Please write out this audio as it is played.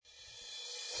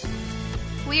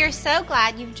We are so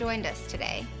glad you've joined us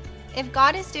today. If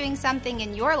God is doing something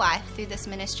in your life through this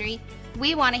ministry,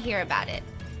 we want to hear about it.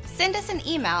 Send us an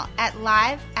email at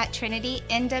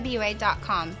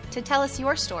live@trinitynwa.com to tell us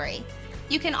your story.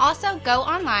 You can also go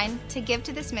online to give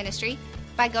to this ministry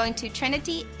by going to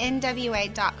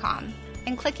trinitynwa.com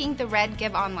and clicking the red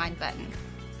Give Online button.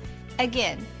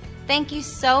 Again, thank you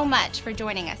so much for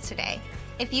joining us today.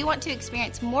 If you want to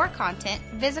experience more content,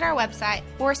 visit our website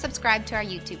or subscribe to our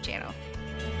YouTube channel.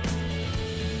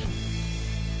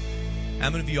 How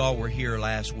many of you all were here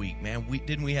last week? Man,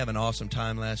 didn't we have an awesome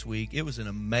time last week? It was an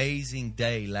amazing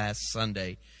day last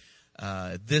Sunday.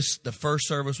 The first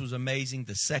service was amazing.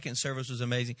 The second service was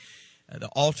amazing. The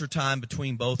altar time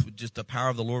between both, just the power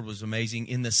of the Lord was amazing.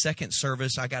 In the second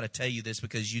service, I got to tell you this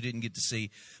because you didn't get to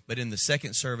see, but in the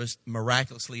second service,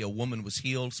 miraculously, a woman was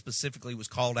healed, specifically was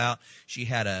called out. She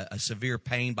had a severe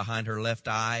pain behind her left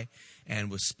eye and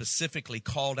was specifically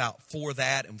called out for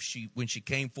that. And when she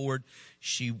came forward,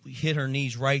 she hit her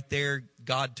knees right there.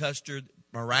 God touched her.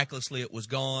 Miraculously, it was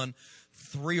gone.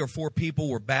 3 or 4 people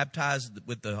were baptized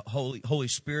with the Holy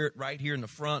Spirit right here in the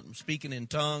front, speaking in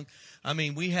tongues. I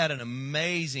mean, we had an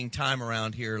amazing time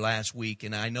around here last week,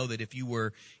 and I know that if you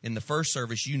were in the first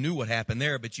service, you knew what happened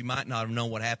there, but you might not have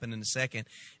known what happened in the second.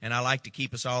 And I like to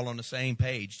keep us all on the same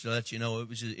page to let you know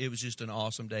it was just an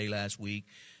awesome day last week.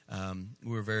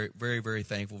 We were very, very, very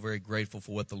thankful, very grateful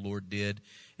for what the Lord did,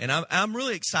 and I'm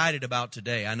really excited about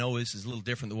today. I know this is a little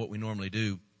different than what we normally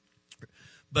do.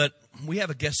 But we have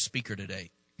a guest speaker today.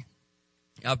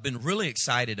 I've been really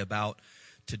excited about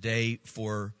today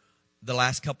for the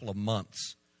last couple of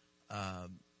months.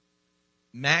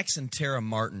 Max and Tara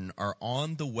Martin are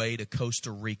on the way to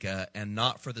Costa Rica, and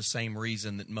not for the same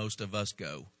reason that most of us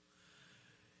go.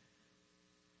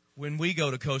 When we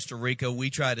go to Costa Rica, we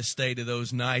try to stay to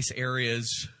those nice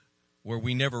areas where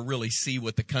we never really see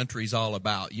what the country's all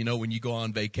about. You know, when you go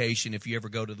on vacation, if you ever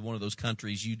go to one of those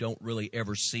countries, you don't really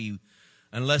ever see,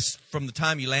 unless from the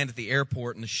time you land at the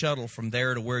airport and the shuttle from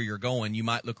there to where you're going, you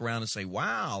might look around and say,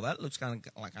 wow, that looks kind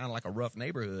of like a rough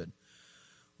neighborhood.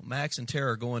 Well, Max and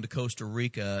Tara are going to Costa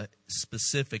Rica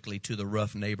specifically to the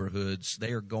rough neighborhoods.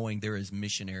 They are going there as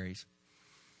missionaries.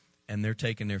 And they're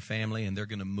taking their family and they're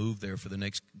going to move there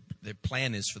their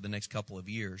plan is for the next couple of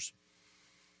years.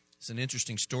 It's an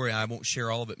interesting story. I won't share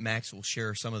all of it. Max will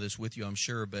share some of this with you, I'm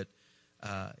sure, but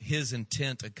his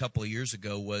intent a couple of years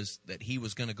ago was that he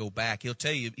was going to go back. He'll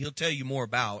tell you more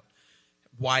about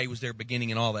why he was there beginning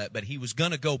and all that, but he was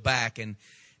going to go back, and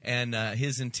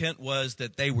his intent was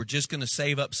that they were just going to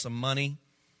save up some money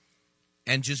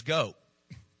and just go.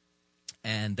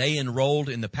 And they enrolled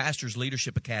in the Pastor's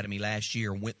Leadership Academy last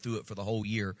year and went through it for the whole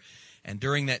year. And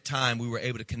during that time, we were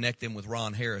able to connect them with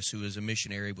Ron Harris, who is a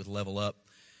missionary with Level Up.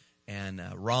 And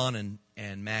Ron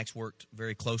and Max worked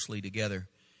very closely together.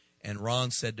 And Ron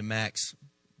said to Max,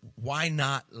 why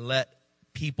not let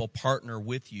people partner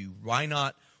with you? Why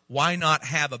not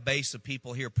have a base of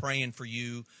people here praying for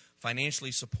you,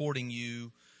 financially supporting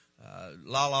you,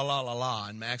 la, la, la, la, la.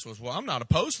 And Max was, well, I'm not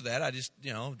opposed to that. I just,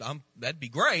 that'd be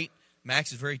great.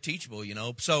 Max is very teachable,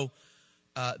 So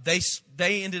Ron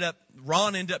ended up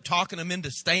talking them into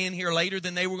staying here later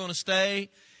than they were going to stay,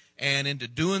 and into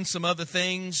doing some other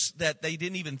things that they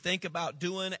didn't even think about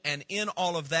doing. And in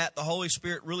all of that, the Holy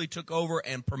Spirit really took over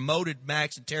and promoted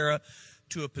Max and Tara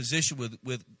to a position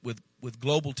with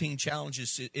Global Teen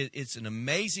Challenges. It's an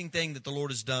amazing thing that the Lord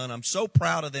has done. I'm so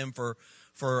proud of them for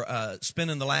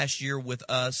spending the last year with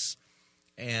us,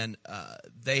 and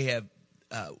they have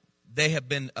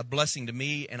been a blessing to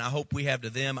me, and I hope we have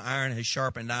to them. Iron has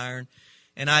sharpened iron.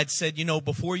 And I'd said,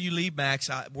 before you leave, Max,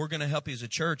 we're going to help you as a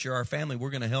church. You're our family. We're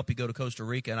going to help you go to Costa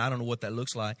Rica. And I don't know what that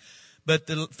looks like. But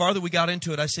the farther we got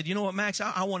into it, I said, you know what, Max,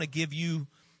 I want to give you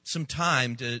some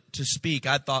time to speak.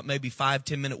 I thought maybe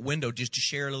 5-10 minute window just to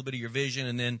share a little bit of your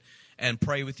vision and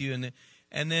pray with you.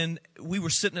 And then we were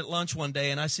sitting at lunch one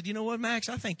day, and I said, you know what, Max,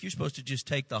 I think you're supposed to just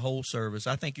take the whole service.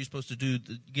 I think you're supposed to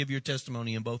give your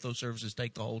testimony in both those services,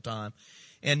 take the whole time.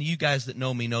 And you guys that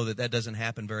know me know that doesn't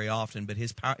happen very often, but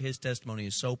his testimony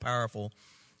is so powerful,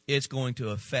 it's going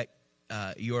to affect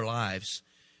your lives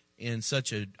in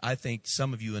I think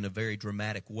some of you in a very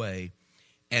dramatic way.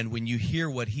 And when you hear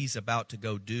what he's about to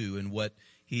go do and what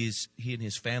he and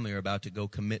his family are about to go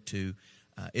commit to,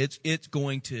 it's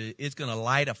going to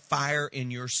light a fire in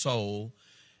your soul,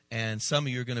 and some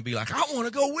of you are going to be like, I want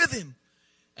to go with him.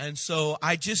 And so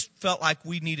I just felt like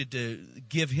we needed to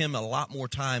give him a lot more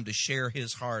time to share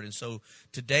his heart. And so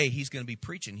today he's going to be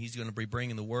preaching. He's going to be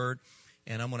bringing the word.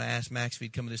 And I'm going to ask Max if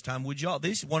he'd come at this time. Would y'all?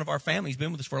 This is one of our family. He's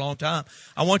been with us for a long time.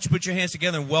 I want you to put your hands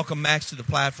together and welcome Max to the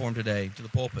platform today, to the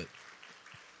pulpit.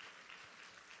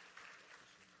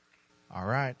 All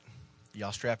right.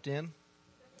 Y'all strapped in?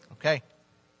 Okay.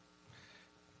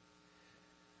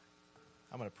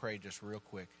 I'm going to pray just real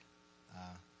quick.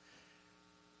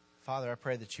 Father, I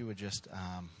pray that you would just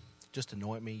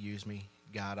anoint me, use me.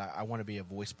 God, I want to be a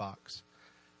voice box.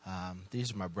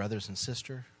 These are my brothers and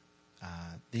sisters.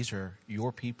 These are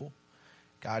your people.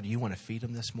 God, you want to feed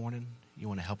them this morning. You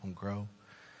want to help them grow.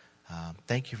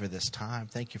 Thank you for this time.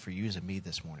 Thank you for using me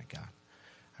this morning, God.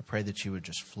 I pray that you would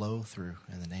just flow through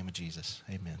in the name of Jesus.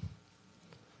 Amen.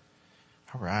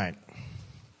 All right.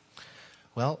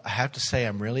 Well, I have to say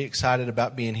I'm really excited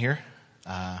about being here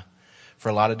for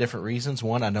a lot of different reasons.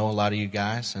 One, I know a lot of you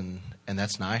guys, and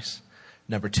that's nice.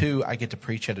 Number two, I get to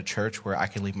preach at a church where I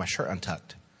can leave my shirt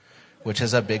untucked, which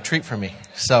is a big treat for me.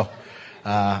 So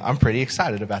I'm pretty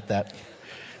excited about that.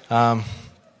 I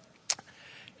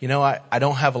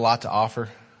don't have a lot to offer.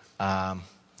 I'm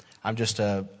just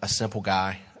a simple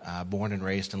guy, born and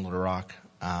raised in Little Rock.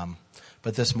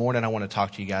 But this morning I want to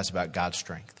talk to you guys about God's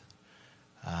strength.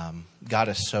 God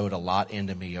has sowed a lot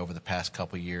into me over the past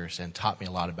couple of years and taught me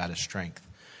a lot about his strength.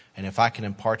 And if I can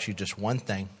impart you just one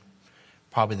thing,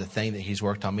 probably the thing that he's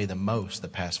worked on me the most the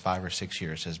past 5 or 6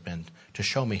 years has been to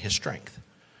show me his strength.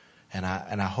 And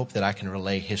I hope that I can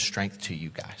relay his strength to you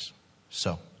guys.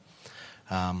 So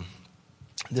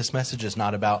this message is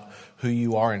not about who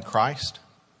you are in Christ.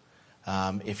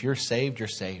 If you're saved, you're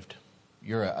saved.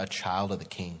 You're a child of the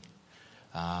King.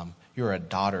 You're a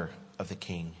daughter of the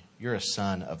King. You're a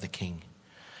son of the King.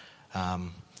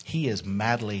 He is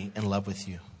madly in love with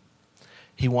you.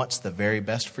 He wants the very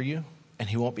best for you, and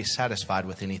he won't be satisfied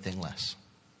with anything less.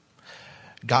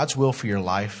 God's will for your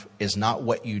life is not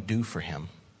what you do for him,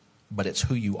 but it's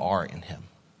who you are in him.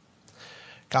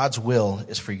 God's will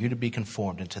is for you to be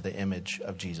conformed into the image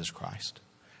of Jesus Christ,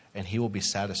 and he will be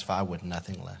satisfied with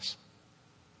nothing less.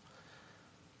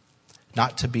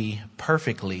 Not to be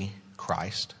perfectly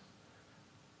Christ,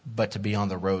 but to be on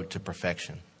the road to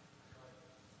perfection.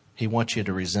 He wants you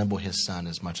to resemble his son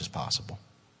as much as possible.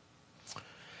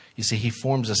 You see, he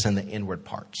forms us in the inward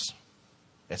parts.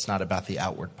 It's not about the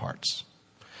outward parts.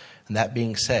 And that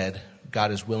being said, God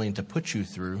is willing to put you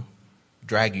through,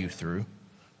 drag you through,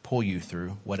 pull you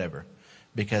through, whatever,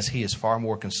 because he is far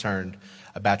more concerned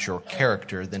about your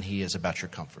character than he is about your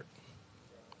comfort.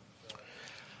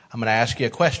 I'm going to ask you a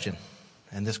question.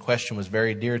 And this question was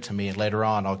very dear to me. And later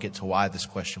on, I'll get to why this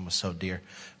question was so dear.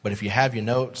 But if you have your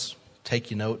notes,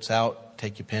 take your notes out,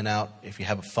 take your pen out. If you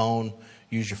have a phone,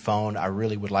 use your phone. I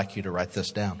really would like you to write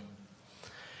this down.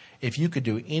 If you could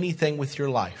do anything with your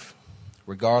life,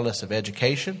 regardless of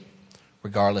education,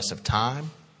 regardless of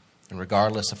time, and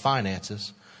regardless of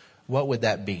finances, what would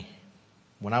that be?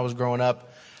 When I was growing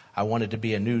up, I wanted to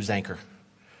be a news anchor.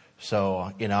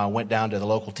 So, I went down to the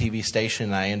local TV station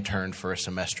and I interned for a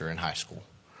semester in high school.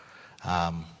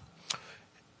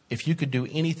 If you could do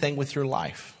anything with your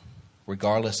life,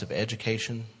 regardless of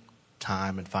education,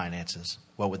 time, and finances,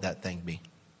 what would that thing be?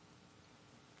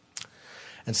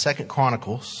 In 2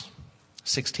 Chronicles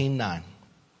 16:9,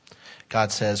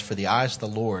 God says, "For the eyes of the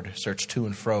Lord search to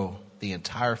and fro the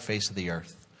entire face of the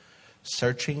earth,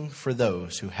 searching for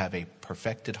those who have a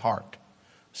perfected heart,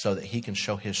 so that he can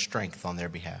show his strength on their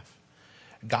behalf."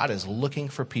 God is looking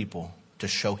for people to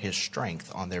show his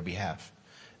strength on their behalf.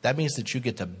 That means that you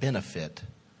get to benefit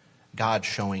God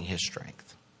showing his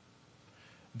strength.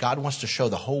 God wants to show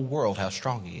the whole world how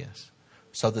strong he is,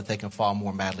 so that they can fall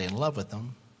more madly in love with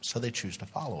him, so they choose to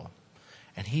follow him.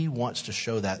 And he wants to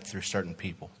show that through certain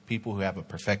people who have a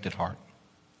perfected heart.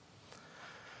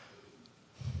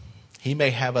 He may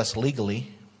have us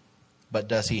legally, but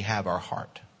does he have our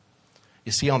heart?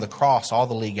 You see, on the cross, all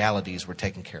the legalities were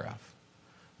taken care of.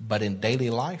 But in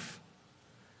daily life,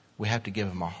 we have to give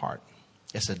him our heart.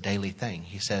 It's a daily thing.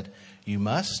 He said, you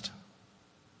must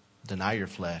deny your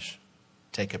flesh,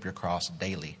 take up your cross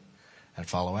daily, and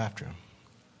follow after him.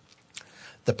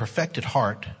 The perfected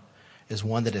heart is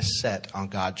one that is set on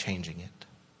God changing it.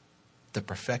 The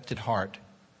perfected heart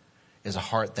is a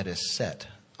heart that is set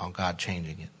on God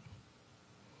changing it.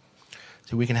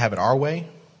 See, we can have it our way,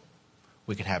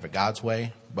 we can have it God's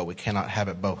way, but we cannot have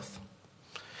it both.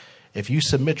 If you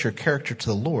submit your character to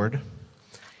the Lord,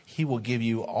 he will give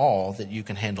you all that you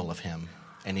can handle of him,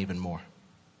 and even more.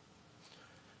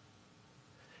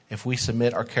 If we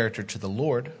submit our character to the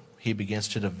Lord, he begins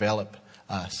to develop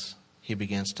us. He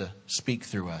begins to speak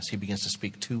through us. He begins to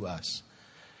speak to us.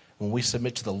 When we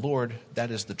submit to the Lord,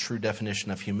 that is the true definition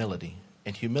of humility.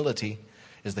 And humility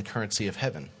is the currency of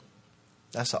heaven.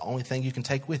 That's the only thing you can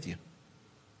take with you.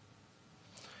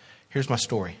 Here's my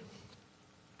story.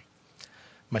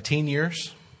 My teen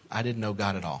years, I didn't know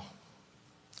God at all.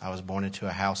 I was born into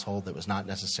a household that was not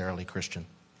necessarily Christian.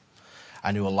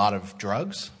 I knew a lot of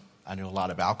drugs. I knew a lot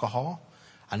of alcohol.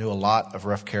 I knew a lot of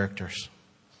rough characters.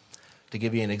 To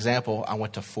give you an example, I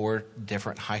went to 4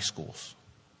 different high schools.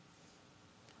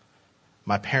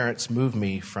 My parents moved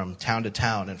me from town to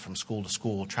town and from school to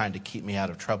school trying to keep me out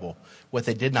of trouble. What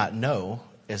they did not know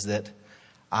is that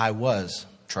I was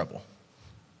trouble.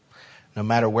 No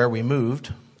matter where we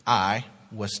moved, I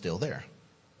was still there.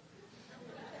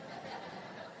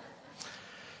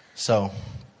 So,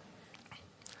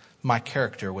 my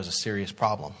character was a serious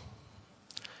problem.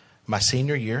 My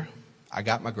senior year, I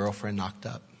got my girlfriend knocked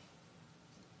up.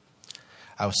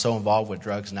 I was so involved with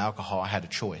drugs and alcohol, I had a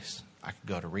choice. I could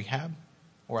go to rehab,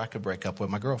 or I could break up with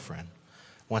my girlfriend.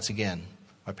 Once again,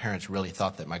 my parents really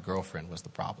thought that my girlfriend was the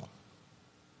problem.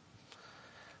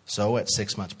 So at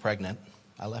 6 months pregnant,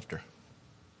 I left her.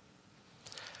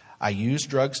 I used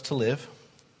drugs to live,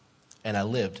 and I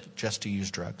lived just to use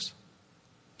drugs.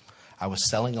 I was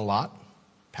selling a lot,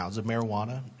 pounds of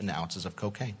marijuana and ounces of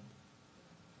cocaine.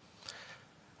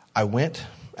 I went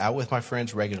out with my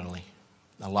friends regularly.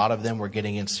 A lot of them were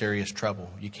getting in serious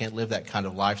trouble. You can't live that kind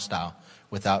of lifestyle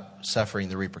without suffering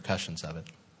the repercussions of it.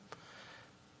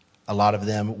 A lot of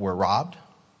them were robbed.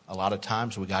 A lot of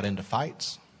times we got into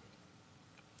fights.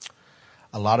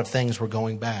 A lot of things were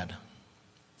going bad.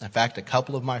 In fact, a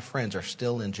couple of my friends are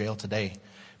still in jail today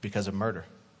because of murder.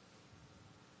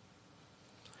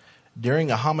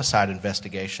 During a homicide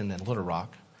investigation in Little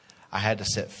Rock, I had to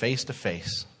sit face to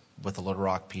face with the Little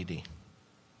Rock PD.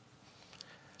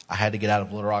 I had to get out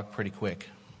of Little Rock pretty quick.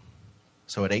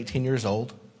 So at 18 years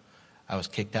old, I was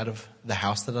kicked out of the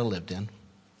house that I lived in,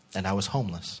 and I was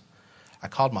homeless. I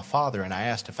called my father and I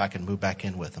asked if I could move back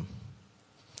in with him.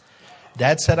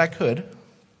 Dad said I could,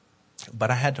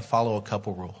 but I had to follow a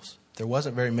couple rules. There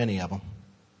wasn't very many of them.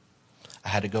 I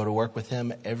had to go to work with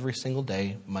him every single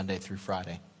day, Monday through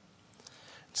Friday.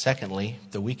 Secondly,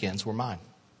 the weekends were mine.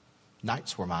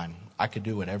 Nights were mine. I could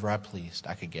do whatever I pleased.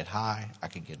 I could get high. I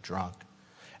could get drunk.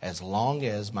 As long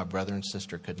as my brother and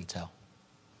sister couldn't tell.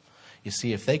 You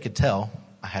see, if they could tell,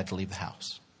 I had to leave the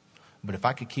house. But if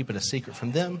I could keep it a secret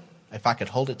from them, if I could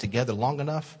hold it together long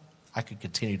enough, I could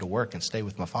continue to work and stay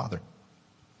with my father.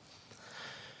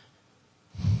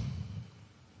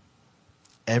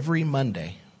 Every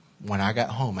Monday, when I got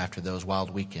home after those wild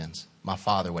weekends, my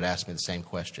father would ask me the same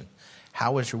question.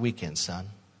 How was your weekend, son?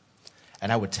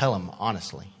 And I would tell him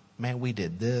honestly, man, we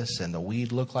did this, and the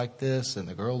weed looked like this, and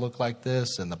the girl looked like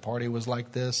this, and the party was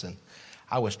like this. And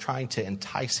I was trying to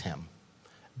entice him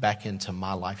back into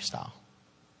my lifestyle.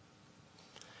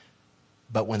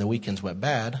 But when the weekends went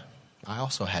bad, I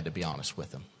also had to be honest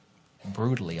with him,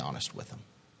 brutally honest with him.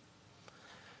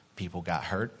 People got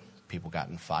hurt. People got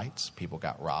in fights. People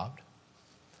got robbed.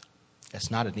 It's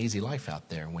not an easy life out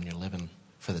there when you're living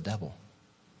for the devil.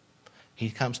 He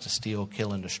comes to steal,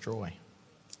 kill, and destroy.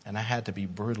 And I had to be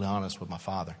brutally honest with my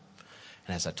father.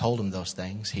 And as I told him those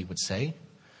things, he would say,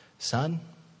 son,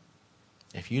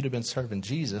 if you'd have been serving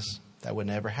Jesus, that would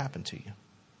never happen to you.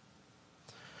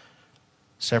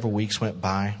 Several weeks went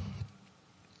by.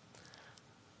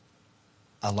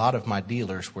 A lot of my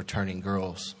dealers were turning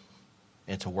girls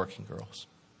into working girls.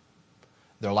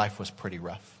 Their life was pretty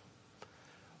rough.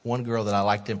 One girl that I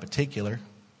liked in particular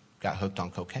got hooked on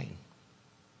cocaine.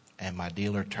 And my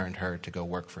dealer turned her to go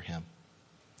work for him.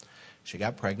 She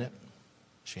got pregnant.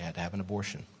 She had to have an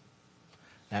abortion.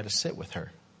 I had to sit with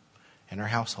her in her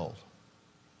household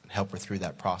and help her through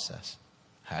that process.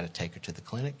 I had to take her to the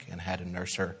clinic and had to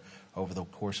nurse her over the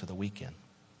course of the weekend.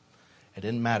 It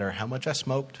didn't matter how much I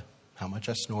smoked, how much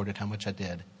I snorted, how much I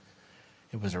did.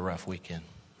 It was a rough weekend.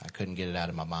 I couldn't get it out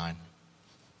of my mind.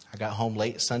 I got home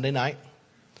late Sunday night,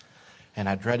 and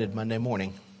I dreaded Monday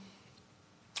morning.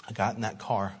 I got in that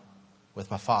car with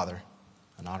my father,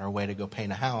 and on our way to go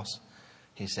paint a house,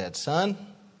 he said, son,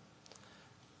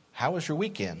 how was your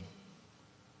weekend?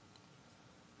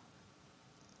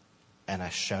 And I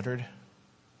shuddered,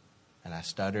 and I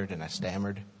stuttered, and I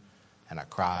stammered, and I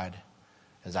cried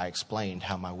as I explained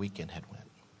how my weekend had went.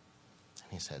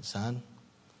 And he said, son,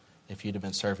 if you'd have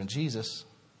been serving Jesus,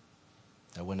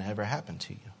 that wouldn't have ever happened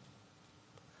to you.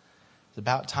 It's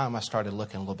about time I started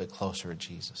looking a little bit closer at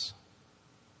Jesus.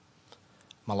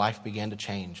 My life began to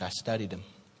change. I studied him.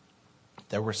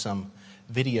 There were some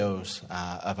videos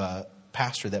of a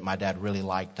pastor that my dad really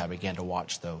liked. I began to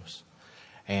watch those.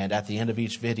 And at the end of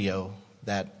each video,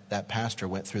 that pastor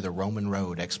went through the Roman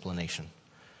road explanation.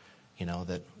 You know,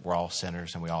 that we're all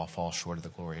sinners and we all fall short of the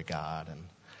glory of God. And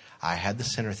I had the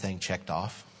sinner thing checked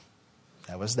off.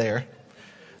 That was there.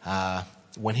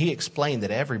 When he explained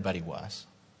that everybody was,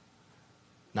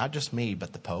 not just me,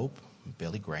 but the Pope,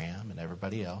 Billy Graham, and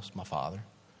everybody else, my father.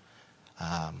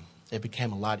 it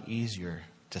became a lot easier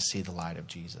to see the light of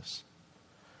Jesus.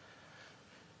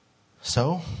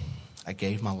 So I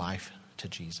gave my life to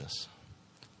Jesus.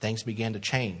 Things began to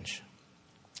change.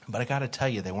 But I got to tell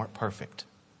you, they weren't perfect.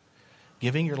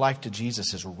 Giving your life to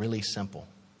Jesus is really simple.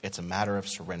 It's a matter of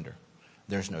surrender.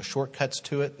 There's no shortcuts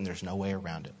to it, and there's no way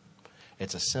around it.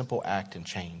 It's a simple act and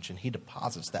change, and He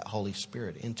deposits that Holy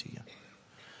Spirit into you.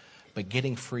 But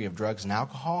getting free of drugs and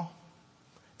alcohol,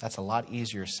 that's a lot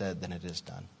easier said than it is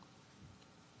done.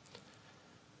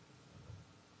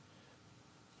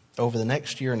 Over the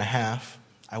next year and a half,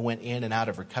 I went in and out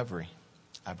of recovery.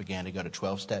 I began to go to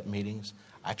 12-step meetings.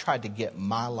 I tried to get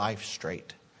my life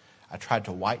straight. I tried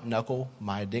to white knuckle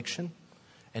my addiction,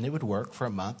 and it would work for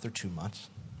a month or 2 months.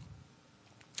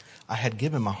 I had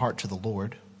given my heart to the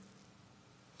Lord.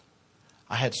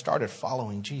 I had started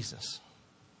following Jesus.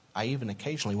 I even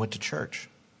occasionally went to church.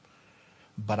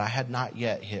 But I had not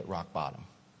yet hit rock bottom.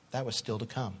 That was still to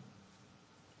come.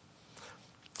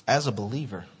 As a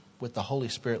believer, with the Holy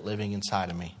Spirit living inside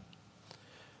of me,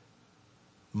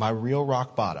 my real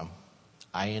rock bottom,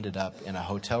 I ended up in a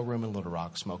hotel room in Little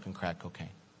Rock smoking crack cocaine.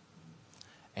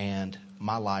 And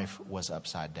my life was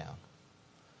upside down.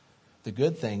 The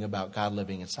good thing about God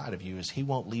living inside of you is He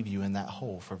won't leave you in that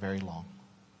hole for very long.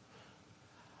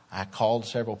 I called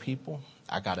several people.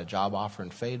 I got a job offer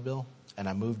in Fayetteville, and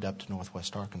I moved up to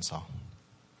Northwest Arkansas.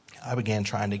 I began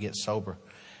trying to get sober,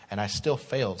 and I still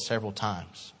failed several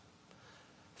times.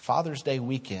 Father's Day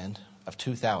weekend of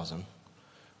 2000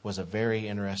 was a very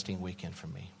interesting weekend for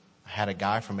me. I had a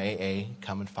guy from AA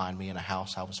come and find me in a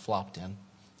house I was flopped in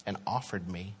and offered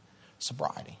me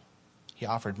sobriety. He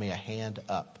offered me a hand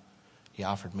up. He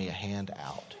offered me a hand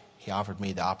out. He offered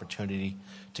me the opportunity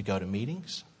to go to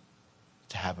meetings,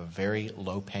 to have a very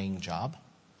low-paying job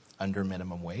under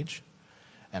minimum wage,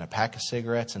 and a pack of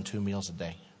cigarettes and 2 meals a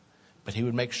day. But he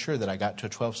would make sure that I got to a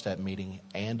 12-step meeting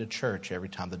and a church every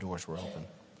time the doors were open.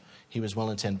 He was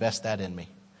willing to invest that in me.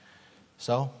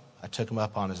 So I took him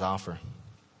up on his offer.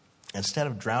 Instead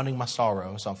of drowning my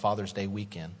sorrows on Father's Day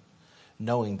weekend,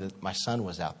 knowing that my son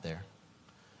was out there,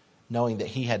 knowing that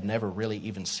he had never really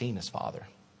even seen his father,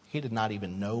 he did not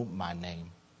even know my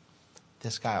name,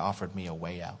 this guy offered me a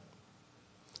way out.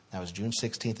 That was June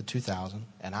 16th of 2000,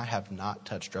 and I have not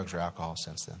touched drugs or alcohol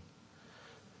since then.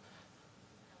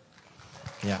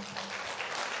 Yeah.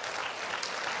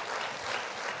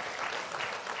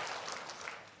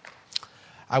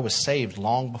 I was saved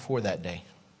long before that day,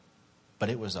 but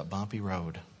it was a bumpy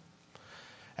road.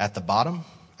 At the bottom,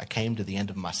 I came to the end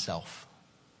of myself.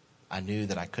 I knew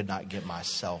that I could not get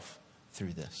myself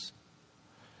through this.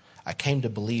 I came to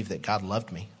believe that God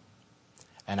loved me,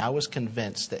 and I was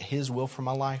convinced that His will for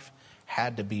my life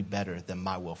had to be better than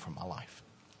my will for my life,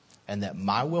 and that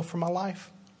my will for my life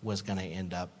was going to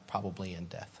end up probably in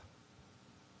death.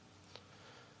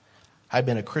 I'd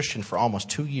been a Christian for almost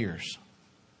 2 years,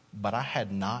 but I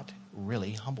had not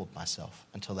really humbled myself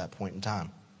until that point in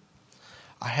time.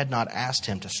 I had not asked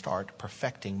Him to start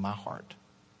perfecting my heart.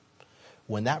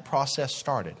 When that process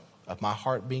started of my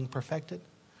heart being perfected,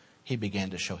 He began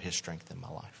to show His strength in my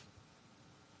life.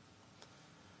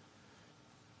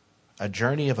 A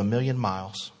journey of 1,000,000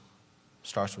 miles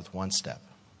starts with one step.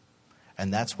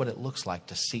 And that's what it looks like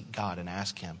to seek God and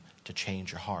ask Him to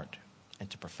change your heart and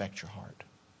to perfect your heart.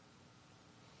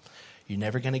 You're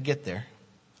never going to get there.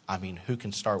 I mean, who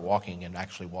can start walking and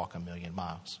actually walk 1,000,000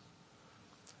 miles?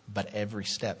 But every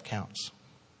step counts.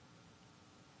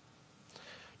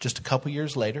 Just a couple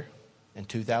years later, in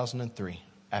 2003,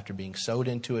 after being sewed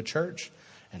into a church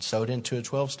and sewed into a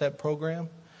 12-step program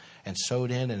and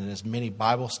sewed in as many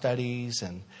Bible studies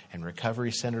and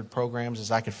recovery-centered programs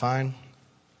as I could find,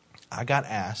 I got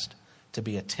asked to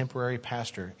be a temporary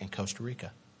pastor in Costa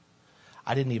Rica.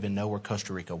 I didn't even know where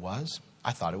Costa Rica was.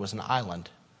 I thought it was an island.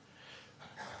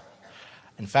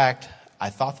 In fact, I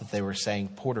thought that they were saying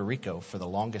Puerto Rico for the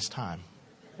longest time.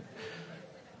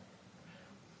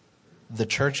 The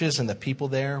churches and the people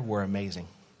there were amazing.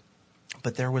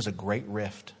 But there was a great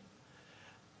rift.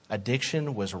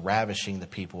 Addiction was ravishing the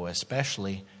people,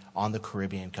 especially on the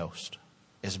Caribbean coast.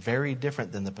 It's very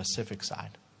different than the Pacific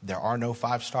side. There are no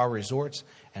 5-star resorts.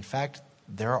 In fact,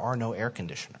 there are no air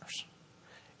conditioners.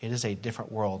 It is a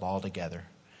different world altogether.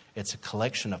 It's a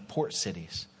collection of port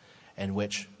cities in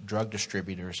which drug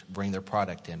distributors bring their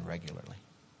product in regularly.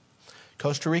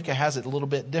 Costa Rica has it a little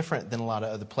bit different than a lot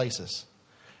of other places.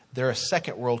 They're a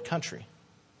second world country.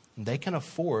 They can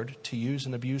afford to use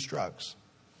and abuse drugs.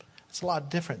 It's a lot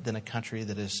different than a country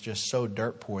that is just so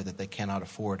dirt poor that they cannot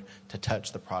afford to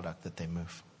touch the product that they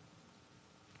move.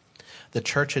 The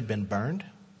church had been burned.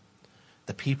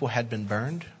 The people had been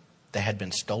burned. They had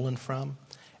been stolen from.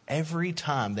 every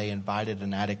time they invited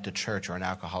an addict to church or an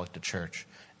alcoholic to church,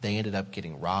 they ended up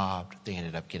getting robbed, they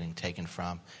ended up getting taken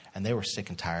from, and they were sick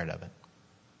and tired of it.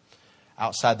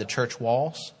 Outside the church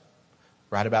walls,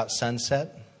 right about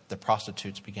sunset, the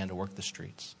prostitutes began to work the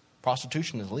streets.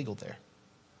 Prostitution is legal there.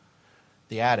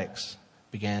 The addicts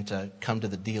began to come to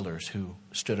the dealers who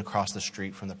stood across the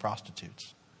street from the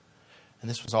prostitutes. And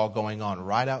this was all going on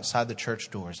right outside the church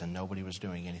doors, and nobody was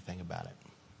doing anything about it.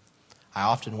 I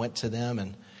often went to them,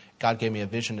 and God gave me a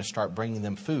vision to start bringing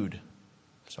them food.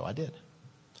 So I did.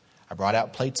 I brought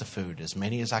out plates of food, as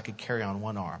many as I could carry on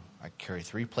one arm. I could carry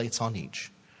 3 plates on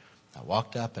each. I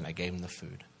walked up and I gave them the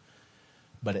food.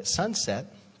 But at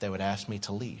sunset, they would ask me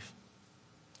to leave.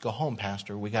 Go home,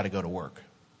 Pastor. We got to go to work.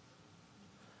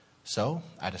 So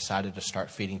I decided to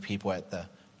start feeding people at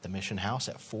the mission house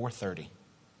at 4:30.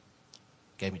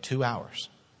 Gave me 2 hours.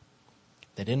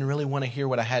 They didn't really want to hear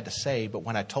what I had to say, but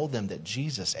when I told them that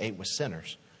Jesus ate with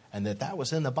sinners and that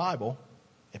was in the Bible,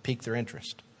 it piqued their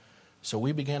interest. So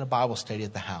we began a Bible study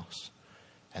at the house.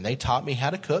 And they taught me how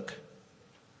to cook,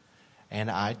 and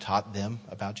I taught them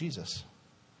about Jesus.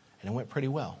 And it went pretty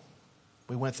well.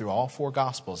 We went through all 4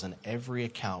 Gospels and every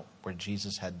account where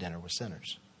Jesus had dinner with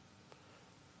sinners.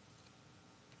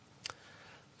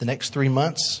 The next 3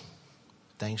 months,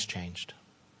 things changed.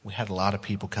 We had a lot of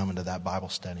people coming to that Bible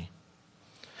study.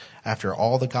 After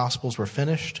all the Gospels were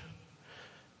finished,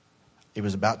 it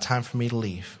was about time for me to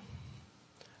leave.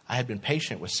 I had been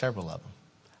patient with several of them.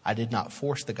 I did not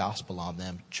force the gospel on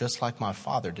them, just like my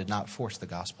Father did not force the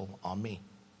gospel on me.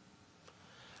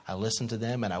 I listened to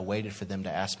them and I waited for them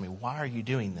to ask me, why are you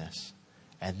doing this?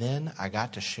 And then I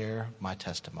got to share my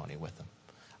testimony with them.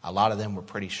 A lot of them were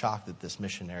pretty shocked that this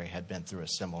missionary had been through a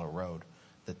similar road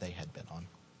that they had been on.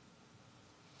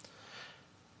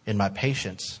 In my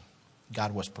patience,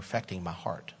 God was perfecting my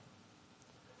heart.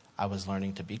 I was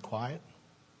learning to be quiet.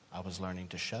 I was learning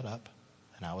to shut up.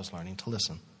 And I was learning to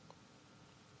listen.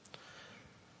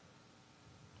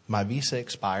 My visa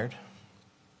expired,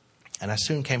 and I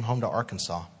soon came home to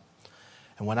Arkansas.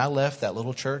 And when I left, that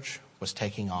little church was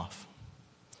taking off.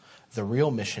 The real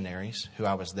missionaries, who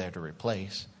I was there to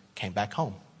replace, came back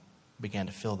home, began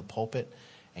to fill the pulpit,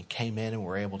 and came in and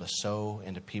were able to sow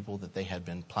into people that they had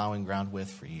been plowing ground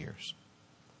with for years.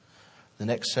 The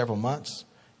next several months,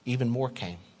 even more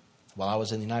came. While I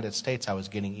was in the United States, I was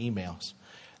getting emails.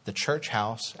 The church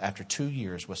house, after 2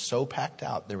 years, was so packed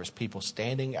out, there was people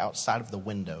standing outside of the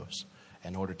windows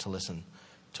in order to listen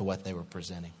to what they were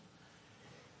presenting.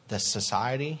 The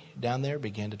society down there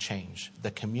began to change. The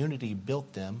community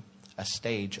built them a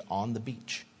stage on the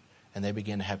beach, and they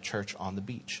began to have church on the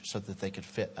beach so that they could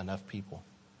fit enough people.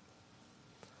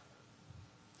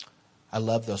 I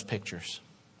love those pictures.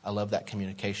 I love that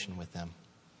communication with them.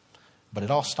 But it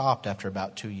all stopped after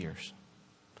about 2 years.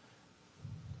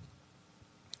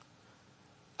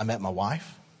 I met my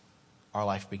wife. Our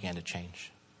life began to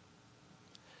change.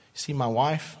 See, my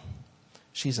wife,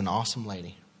 she's an awesome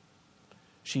lady.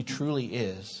 She truly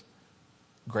is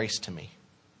grace to me.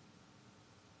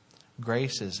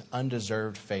 Grace is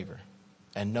undeserved favor,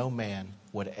 and no man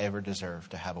would ever deserve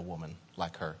to have a woman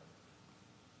like her.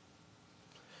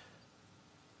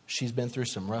 She's been through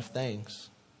some rough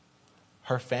things.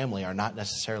 Her family are not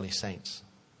necessarily saints.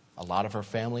 A lot of her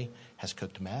family has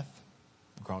cooked meth,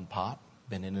 grown pot,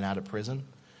 been in and out of prison,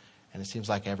 and it seems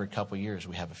like every couple of years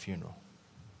we have a funeral.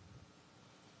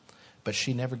 But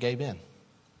she never gave in.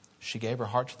 She gave her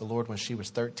heart to the Lord when she was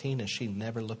 13, and she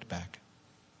never looked back.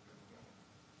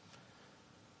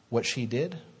 What she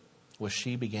did was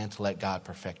she began to let God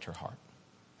perfect her heart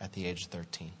at the age of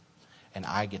 13. And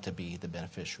I get to be the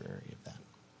beneficiary of that.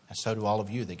 And so do all of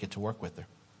you that get to work with her.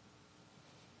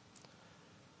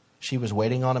 She was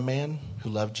waiting on a man who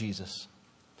loved Jesus.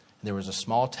 There was a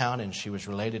small town, and she was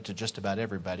related to just about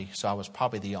everybody, so I was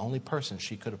probably the only person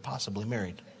she could have possibly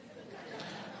married.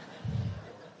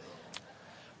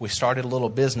 We started a little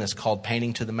business called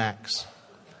Painting to the Max.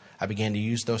 I began to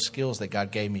use those skills that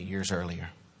God gave me years earlier.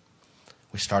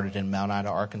 We started in Mount Ida,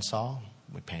 Arkansas.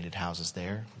 We painted houses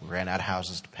there. We ran out of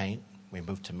houses to paint. We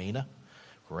moved to Mena.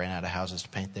 We ran out of houses to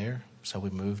paint there, so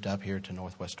we moved up here to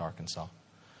Northwest Arkansas.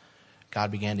 God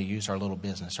began to use our little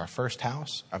business. Our first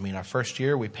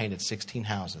year, we painted 16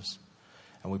 houses.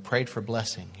 And we prayed for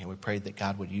blessing, and we prayed that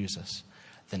God would use us.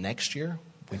 The next year,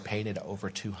 we painted over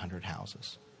 200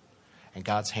 houses. And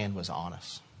God's hand was on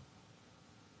us.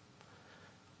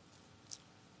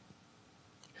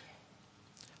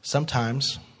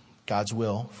 Sometimes God's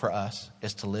will for us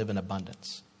is to live in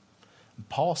abundance.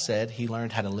 Paul said he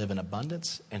learned how to live in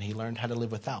abundance, and he learned how to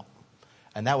live without.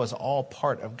 And that was all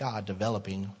part of God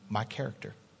developing my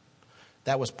character.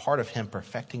 That was part of him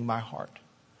perfecting my heart.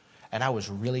 And I was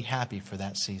really happy for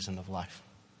that season of life.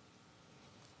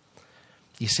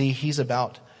 You see, he's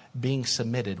about being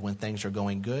submitted when things are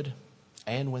going good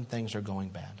and when things are going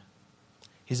bad.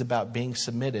 He's about being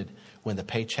submitted when the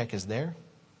paycheck is there,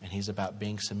 and he's about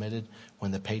being submitted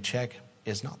when the paycheck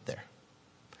is not there.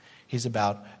 He's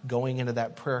about going into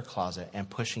that prayer closet and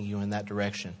pushing you in that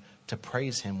direction to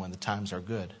praise him when the times are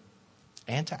good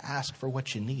and to ask for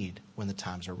what you need when the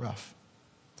times are rough.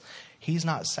 He's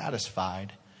not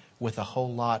satisfied with a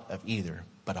whole lot of either,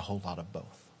 but a whole lot of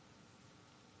both.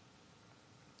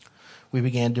 We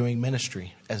began doing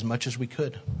ministry as much as we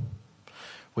could.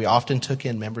 We often took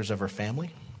in members of our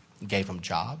family, gave them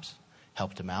jobs,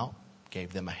 helped them out,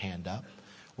 gave them a hand up.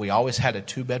 We always had a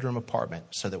 2-bedroom apartment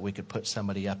so that we could put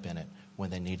somebody up in it when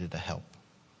they needed the help.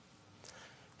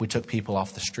 We took people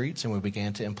off the streets and we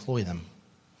began to employ them.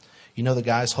 You know the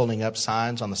guys holding up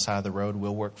signs on the side of the road,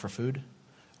 "We'll work for food"?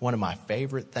 One of my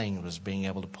favorite things was being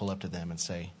able to pull up to them and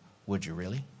say, "Would you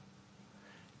really?"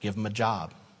 Give them a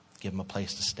job. Give them a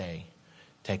place to stay.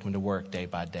 Take them to work day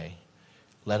by day.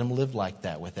 Let them live like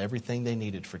that with everything they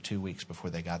needed for 2 weeks before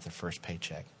they got their first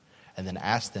paycheck. And then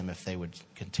ask them if they would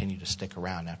continue to stick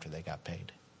around after they got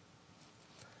paid.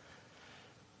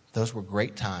 Those were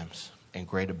great times and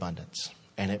great abundance.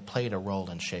 And it played a role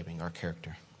in shaping our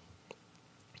character.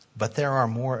 But there are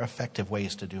more effective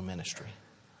ways to do ministry.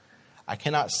 I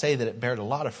cannot say that it bared a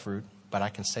lot of fruit, but I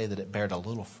can say that it bared a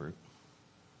little fruit.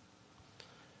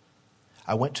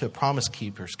 I went to a Promise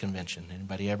Keepers convention.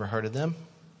 Anybody ever heard of them?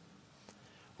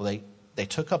 Well, they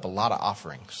took up a lot of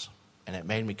offerings, and it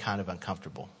made me kind of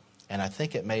uncomfortable. And I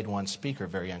think it made one speaker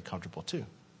very uncomfortable too.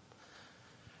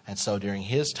 And so during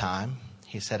his time,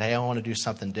 he said, "Hey, I want to do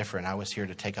something different. I was here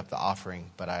to take up the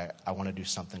offering, but I want to do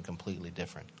something completely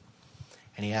different."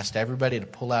 And he asked everybody to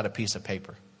pull out a piece of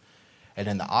paper. And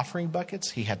in the offering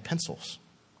buckets, he had pencils.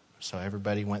 So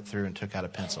everybody went through and took out a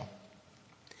pencil.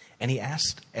 And he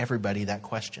asked everybody that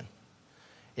question.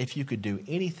 If you could do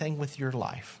anything with your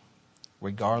life,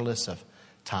 regardless of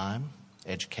time,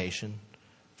 education,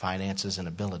 finances, and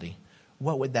ability,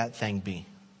 what would that thing be?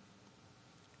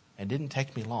 It didn't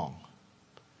take me long.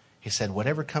 He said,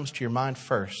 whatever comes to your mind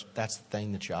first, that's the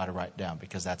thing that you ought to write down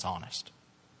because that's honest.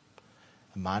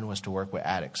 And mine was to work with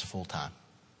addicts full time.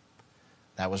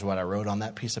 That was what I wrote on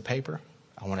that piece of paper.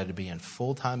 I wanted to be in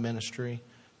full-time ministry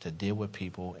to deal with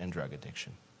people in drug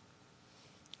addiction.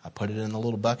 I put it in the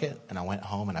little bucket and I went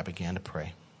home and I began to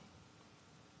pray.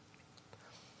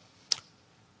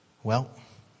 Well,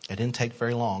 it didn't take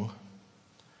very long.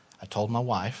 I told my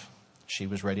wife. She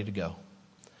was ready to go.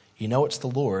 You know it's the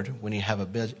Lord when you have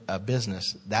a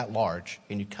business that large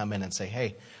and you come in and say,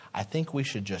 "Hey, I think we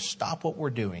should just stop what we're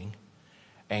doing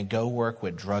and go work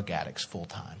with drug addicts full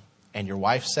time." And your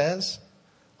wife says,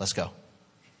 "Let's go."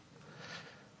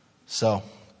 So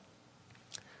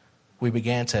we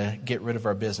began to get rid of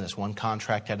our business one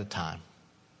contract at a time.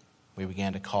 We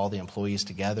began to call the employees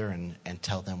together and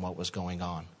tell them what was going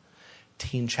on.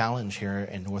 Teen Challenge here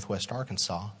in Northwest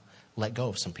Arkansas let go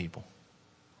of some people.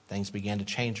 Things began to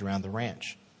change around the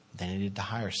ranch. They needed to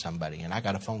hire somebody, and I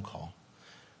got a phone call.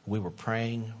 We were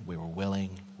praying, we were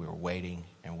willing, we were waiting,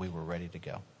 and we were ready to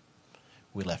go.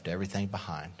 We left everything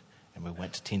behind, and we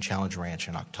went to Teen Challenge Ranch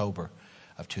in October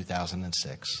of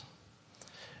 2006.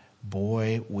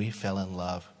 Boy, we fell in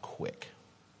love quick.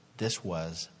 This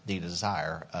was the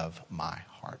desire of my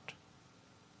heart.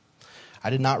 I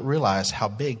did not realize how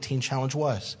big Teen Challenge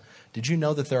was. Did you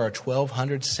know that there are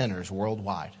 1,200 centers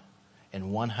worldwide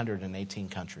in 118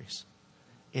 countries?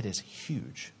 It is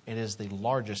huge. It is the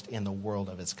largest in the world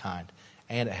of its kind,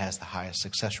 and it has the highest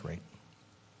success rate.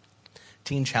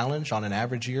 Teen Challenge, on an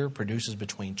average year, produces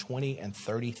between 20 and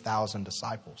 30,000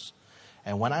 disciples.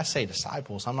 And when I say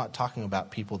disciples, I'm not talking about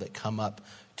people that come up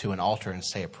to an altar and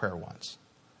say a prayer once.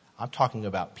 I'm talking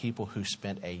about people who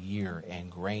spent a year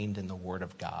ingrained in the Word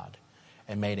of God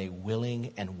and made a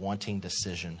willing and wanting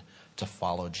decision to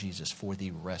follow Jesus for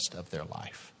the rest of their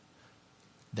life.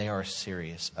 They are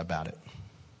serious about it.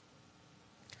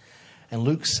 In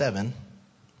Luke 7,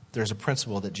 there's a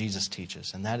principle that Jesus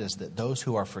teaches, and that is that those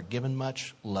who are forgiven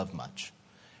much love much.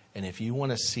 And if you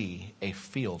want to see a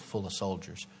field full of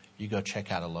soldiers, you go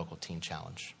check out a local Teen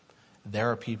Challenge. There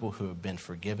are people who have been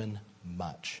forgiven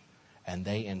much, and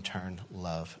they in turn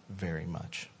love very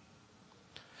much.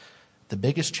 The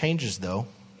biggest changes, though,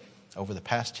 over the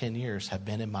past 10 years have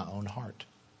been in my own heart.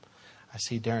 I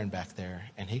see Darren back there,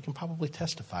 and he can probably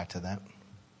testify to that.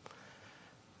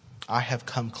 I have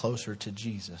come closer to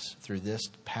Jesus through this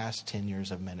past 10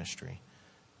 years of ministry.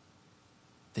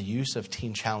 The use of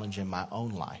Teen Challenge in my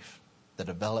own life, the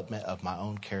development of my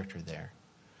own character there,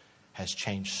 has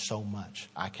changed so much,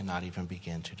 I cannot even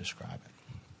begin to describe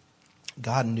it.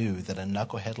 God knew that a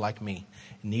knucklehead like me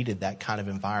needed that kind of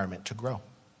environment to grow.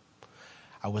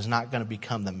 I was not going to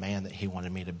become the man that he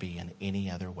wanted me to be in any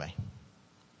other way.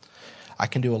 I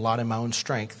can do a lot in my own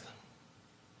strength,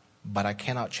 but I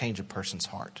cannot change a person's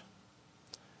heart.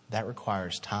 That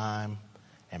requires time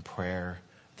and prayer,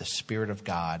 the Spirit of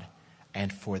God,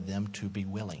 and for them to be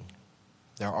willing.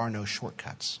 There are no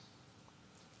shortcuts.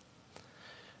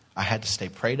 I had to stay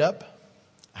prayed up,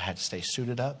 I had to stay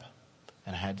suited up,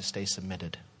 and I had to stay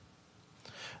submitted.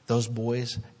 Those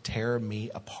boys tear me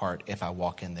apart if I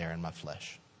walk in there in my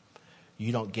flesh.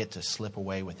 You don't get to slip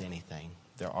away with anything.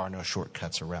 There are no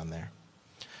shortcuts around there.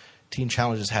 Teen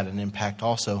Challenges had an impact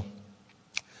also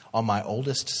on my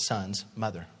oldest son's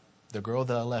mother. The girl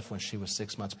that I left when she was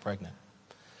 6 months pregnant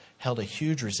held a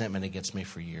huge resentment against me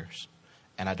for years,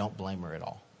 and I don't blame her at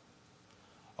all.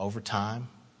 Over time,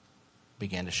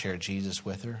 began to share Jesus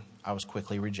with her. I was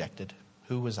quickly rejected.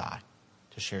 Who was I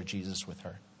to share Jesus with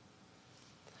her?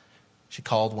 She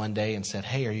called one day and said,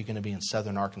 "Hey, are you going to be in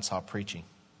Southern Arkansas preaching?"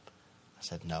 I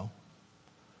said, "No."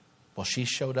 Well, she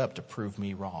showed up to prove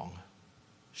me wrong.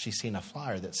 She seen a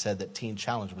flyer that said that Teen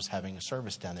Challenge was having a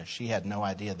service down there. She had no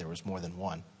idea there was more than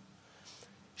one.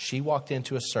 She walked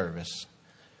into a service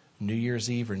New Year's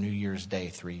Eve or New Year's Day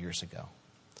 3 years ago,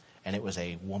 and it was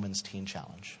a woman's Teen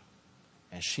Challenge.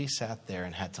 And she sat there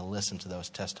and had to listen to those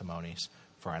testimonies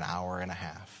for an hour and a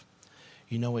half.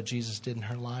 You know what Jesus did in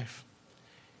her life?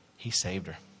 He saved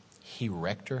her. He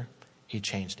wrecked her. He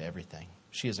changed everything.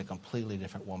 She is a completely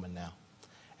different woman now.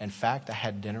 In fact, I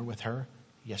had dinner with her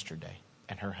yesterday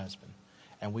and her husband,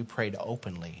 and we prayed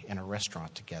openly in a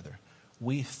restaurant together.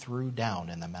 We threw down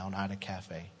in the Mount Ida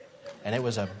Cafe, and it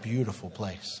was a beautiful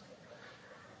place.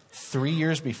 3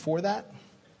 years before that,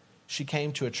 she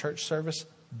came to a church service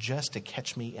just to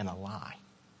catch me in a lie.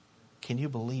 Can you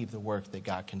believe the work that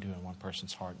God can do in one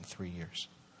person's heart in 3 years?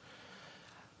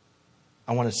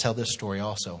 I want to tell this story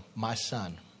also. My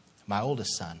son, my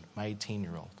oldest son, my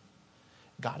 18-year-old,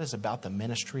 God is about the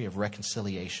ministry of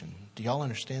reconciliation. Do y'all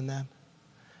understand that?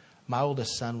 My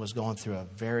oldest son was going through a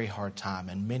very hard time,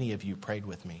 and many of you prayed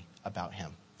with me about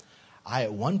him. I,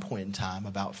 at one point in time,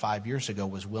 about 5 years ago,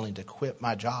 was willing to quit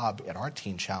my job at our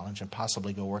Teen Challenge and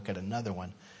possibly go work at another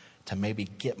one to maybe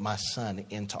get my son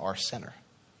into our center,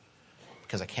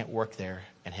 because I can't work there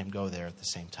and him go there at the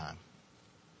same time.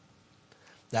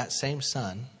 That same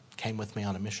son came with me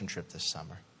on a mission trip this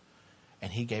summer,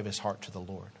 and he gave his heart to the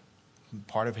Lord.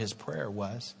 Part of his prayer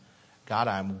was, "God,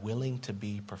 I'm willing to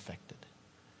be perfected.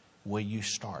 Will you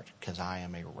start? Because I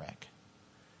am a wreck."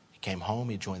 He came home,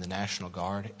 he joined the National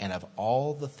Guard, and of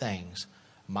all the things,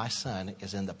 my son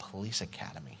is in the police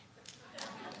academy.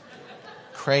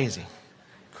 Crazy.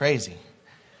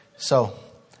 So,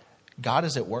 God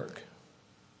is at work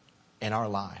in our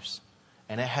lives,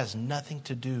 and it has nothing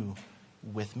to do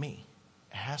with me.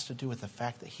 It has to do with the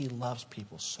fact that he loves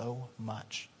people so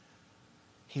much.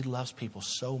 He loves people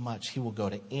so much, he will go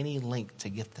to any length to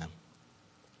get them.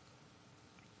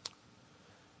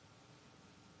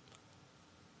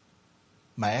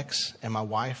 My ex and my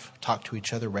wife talk to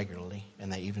each other regularly,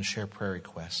 and they even share prayer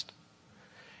requests.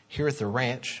 Here at the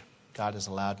ranch, God has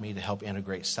allowed me to help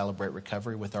integrate Celebrate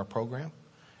Recovery with our program.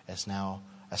 It's now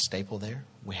a staple there.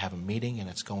 We have a meeting, and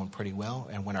it's going pretty well.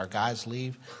 And when our guys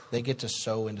leave, they get to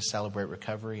sow into Celebrate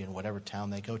Recovery in whatever town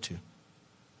they go to.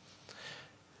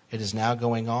 It is now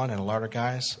going on, and a lot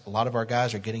of our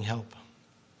guys are getting help.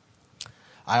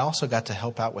 I also got to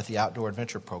help out with the Outdoor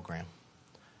Adventure Program.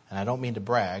 And I don't mean to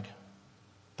brag,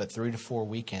 but 3 to 4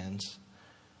 weekends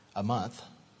a month,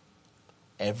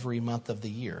 every month of the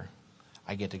year,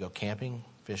 I get to go camping,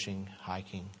 fishing,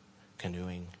 hiking,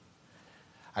 canoeing.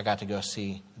 I got to go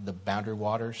see the boundary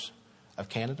waters of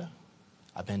Canada.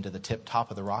 I've been to the tip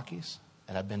top of the Rockies,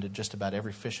 and I've been to just about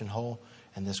every fishing hole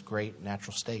in this great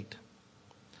natural state.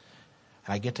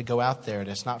 And I get to go out there, and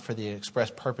it's not for the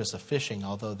express purpose of fishing,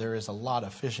 although there is a lot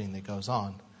of fishing that goes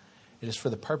on. It is for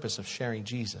the purpose of sharing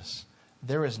Jesus.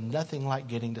 There is nothing like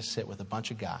getting to sit with a bunch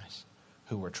of guys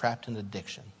who were trapped in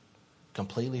addiction,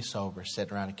 completely sober,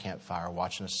 sitting around a campfire,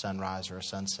 watching a sunrise or a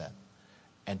sunset,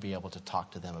 and be able to talk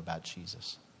to them about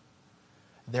Jesus.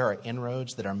 There are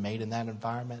inroads that are made in that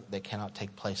environment that cannot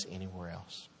take place anywhere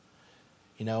else.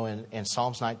 You know, in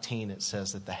Psalms 19, it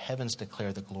says that the heavens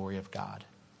declare the glory of God.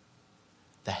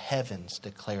 The heavens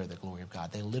declare the glory of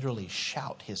God. They literally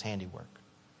shout his handiwork.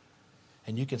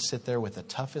 And you can sit there with the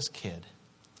toughest kid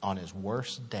on his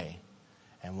worst day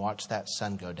and watch that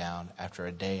sun go down after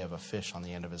a day of a fish on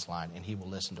the end of his line, and he will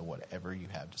listen to whatever you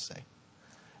have to say.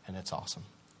 And it's awesome.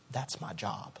 That's my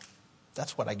job.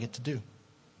 That's what I get to do.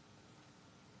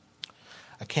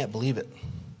 I can't believe it.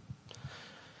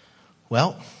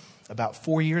 Well, about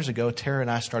 4 years ago, Tara and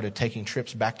I started taking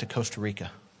trips back to Costa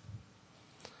Rica.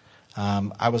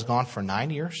 I was gone for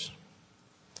 9 years,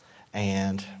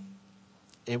 and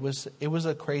it was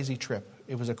a crazy trip.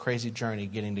 It was a crazy journey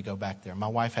getting to go back there. My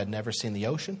wife had never seen the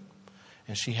ocean,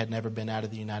 and she had never been out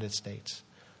of the United States.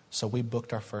 So we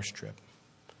booked our first trip.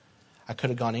 I could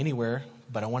have gone anywhere,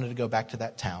 but I wanted to go back to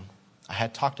that town. I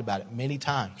had talked about it many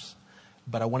times,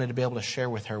 but I wanted to be able to share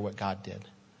with her what God did.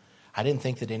 I didn't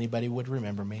think that anybody would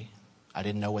remember me. I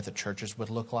didn't know what the churches would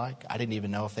look like. I didn't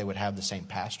even know if they would have the same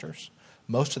pastors.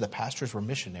 Most of the pastors were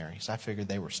missionaries. I figured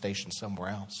they were stationed somewhere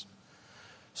else.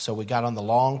 So we got on the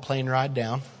long plane ride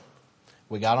down.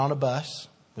 We got on a bus.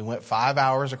 We went 5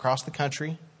 hours across the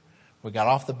country. We got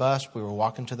off the bus. We were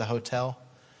walking to the hotel,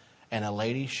 and a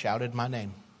lady shouted my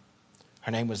name.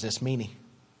 Her name was Ismini.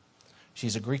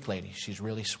 She's a Greek lady. She's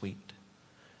really sweet.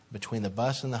 Between the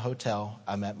bus and the hotel,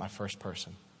 I met my first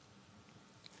person.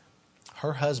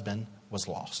 Her husband was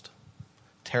lost,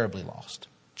 terribly lost,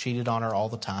 cheated on her all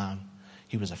the time.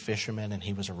 He was a fisherman and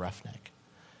he was a roughneck.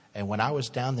 And when I was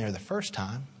down there the first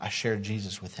time, I shared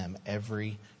Jesus with him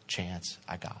every chance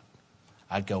I got.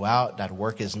 I'd go out and I'd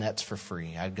work his nets for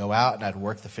free. I'd go out and I'd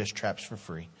work the fish traps for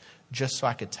free, just so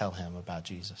I could tell him about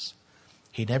Jesus.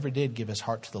 He never did give his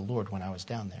heart to the Lord when I was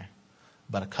down there.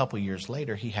 But a couple years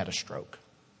later, he had a stroke.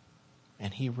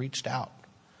 And he reached out.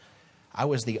 I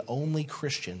was the only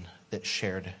Christian that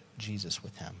shared Jesus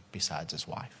with him besides his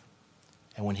wife.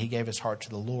 And when he gave his heart to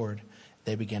the Lord,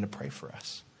 they began to pray for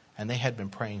us. And they had been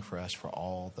praying for us for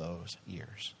all those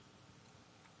years.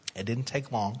 It didn't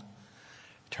take long.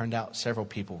 It turned out several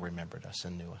people remembered us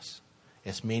and knew us.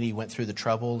 Ismini went through the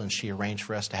trouble, and she arranged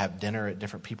for us to have dinner at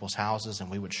different people's houses, and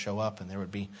we would show up, and there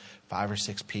would be 5 or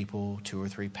 6 people, 2 or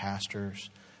 3 pastors.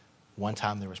 One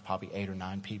time there was probably 8 or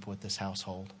 9 people at this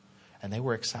household, and they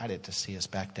were excited to see us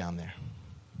back down there.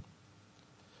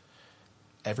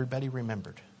 Everybody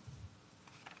remembered.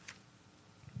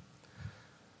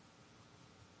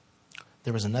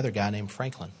 There was another guy named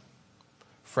Franklin.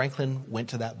 Franklin went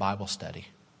to that Bible study,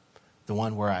 the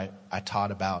one where I taught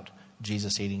about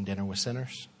Jesus eating dinner with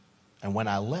sinners. And when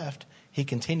I left, he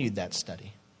continued that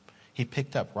study. He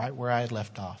picked up right where I had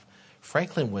left off.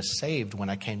 Franklin was saved when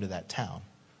I came to that town,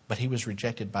 but he was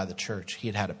rejected by the church. He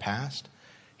had had a past.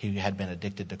 He had been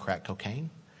addicted to crack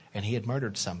cocaine, and he had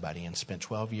murdered somebody and spent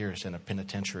 12 years in a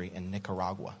penitentiary in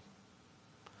Nicaragua.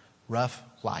 Rough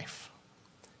life.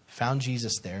 Found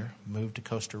Jesus there, moved to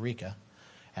Costa Rica,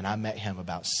 and I met him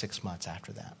about 6 months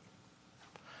after that.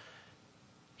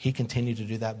 He continued to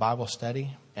do that Bible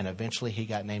study, and eventually he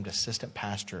got named assistant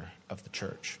pastor of the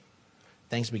church.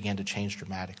 Things began to change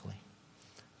dramatically.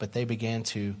 But they began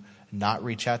to not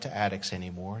reach out to addicts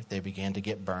anymore. They began to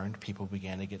get burned. People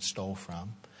began to get stole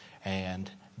from.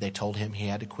 And they told him he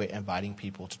had to quit inviting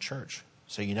people to church.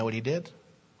 So you know what he did?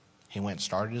 He went and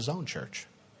started his own church.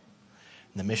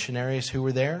 And the missionaries who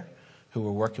were there, who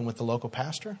were working with the local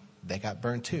pastor, they got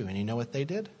burned too. And you know what they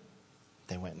did?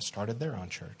 They went and started their own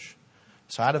church.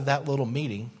 So out of that little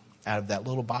meeting, out of that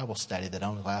little Bible study that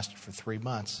only lasted for 3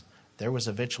 months, there was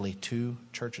eventually 2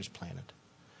 churches planted.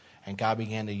 And God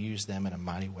began to use them in a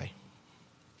mighty way.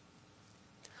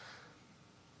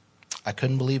 I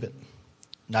couldn't believe it.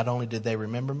 Not only did they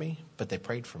remember me, but they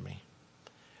prayed for me.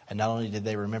 And not only did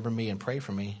they remember me and pray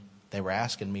for me, they were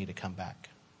asking me to come back.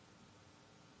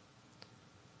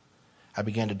 I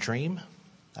began to dream,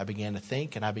 I began to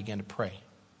think, and I began to pray.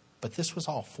 But this was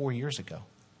all 4 years ago.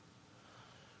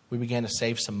 We began to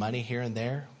save some money here and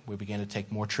there. We began to take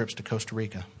more trips to Costa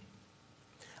Rica.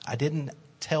 I didn't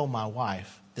tell my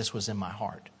wife this was in my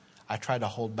heart. I tried to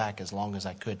hold back as long as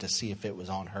I could to see if it was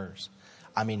on hers.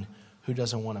 I mean, who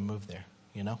doesn't want to move there,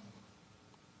 you know?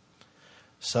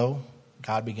 So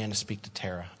God began to speak to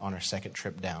Tara on her second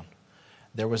trip down.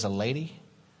 There was a lady.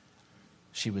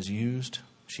 She was used.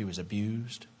 She was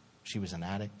abused. She was an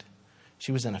addict.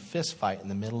 She was in a fist fight in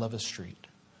the middle of a street.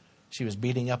 She was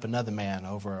beating up another man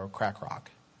over a crack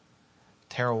rock.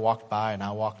 Tara walked by and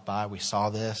I walked by. We saw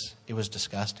this. It was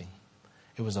disgusting.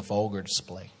 It was a vulgar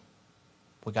display.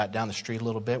 We got down the street a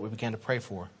little bit. We began to pray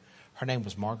for her. Her name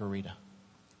was Margarita.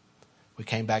 We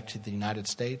came back to the United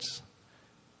States.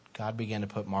 God began to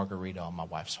put Margarita on my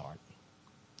wife's heart.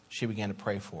 She began to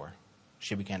pray for her.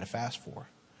 She began to fast for her.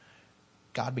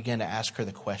 God began to ask her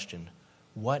the question,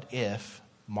 what if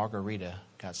Margarita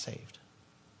got saved?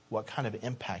 What kind of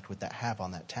impact would that have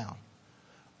on that town?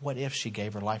 What if she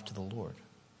gave her life to the Lord?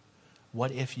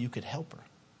 What if you could help her?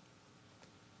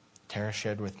 Tara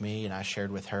shared with me and I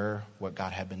shared with her what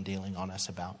God had been dealing on us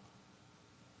about.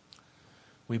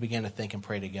 We began to think and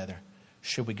pray together.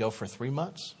 Should we go for 3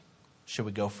 months? Should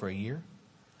we go for a year?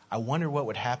 I wonder what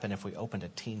would happen if we opened a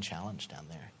teen challenge down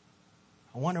there.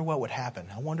 I wonder what would happen.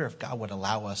 I wonder if God would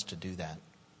allow us to do that.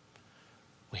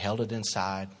 We held it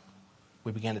inside.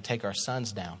 We began to take our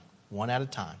sons down one at a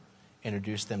time,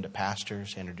 introduce them to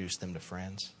pastors, introduce them to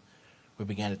friends. We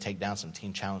began to take down some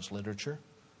teen challenge literature,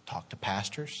 talk to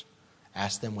pastors,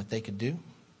 ask them what they could do.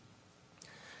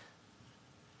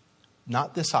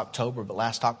 Not this October, but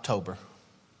last October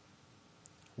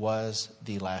was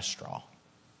the last straw.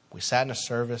 We sat in a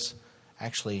service,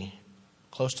 actually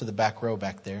close to the back row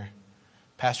back there.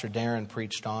 Pastor Darren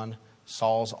preached on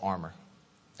Saul's armor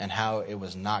and how it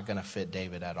was not going to fit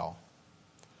David at all.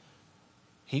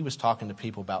 He was talking to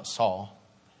people about Saul.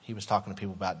 He was talking to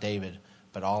people about David.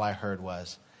 But all I heard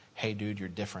was, hey, dude, you're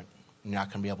different. You're not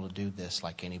going to be able to do this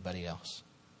like anybody else.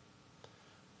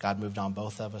 God moved on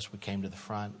both of us. We came to the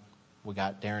front. We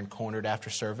got Darren cornered after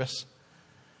service.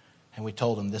 And we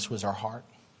told him this was our heart.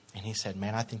 And he said,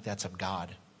 man, I think that's of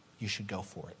God. You should go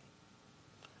for it.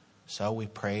 So we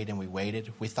prayed and we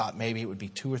waited. We thought maybe it would be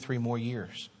 2 or 3 more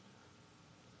years.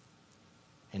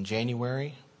 In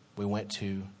January, we went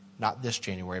to, not this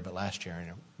January, but last year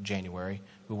in January,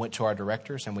 we went to our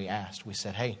directors and we asked. We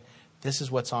said, hey, this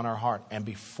is what's on our heart. And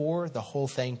before the whole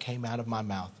thing came out of my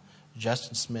mouth,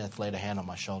 Justin Smith laid a hand on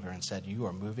my shoulder and said, you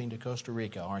are moving to Costa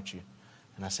Rica, aren't you?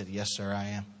 And I said, yes, sir, I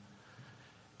am.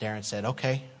 Darren said,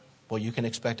 okay, well, you can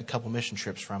expect a couple mission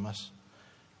trips from us.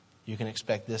 You can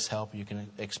expect this help. You can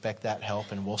expect that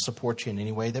help, and we'll support you in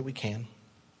any way that we can.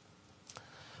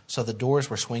 So the doors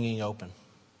were swinging open.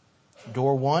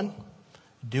 Door 1,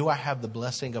 do I have the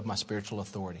blessing of my spiritual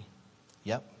authority?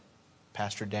 Yep.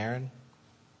 Pastor Darren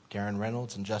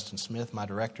Reynolds, and Justin Smith, my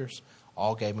directors,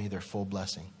 all gave me their full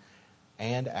blessing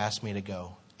and asked me to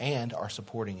go and are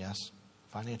supporting us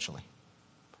financially.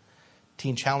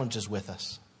 Teen Challenge is with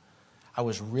us. I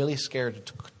was really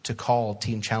scared to call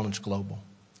Teen Challenge Global.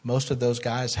 Most of those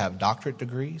guys have doctorate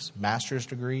degrees, master's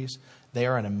degrees. They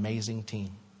are an amazing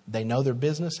team. They know their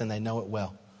business and they know it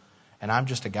well. And I'm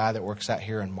just a guy that works out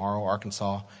here in Morrow,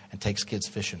 Arkansas, and takes kids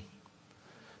fishing.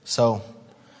 So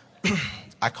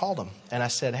I called them and I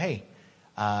said, hey,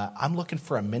 I'm looking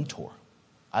for a mentor.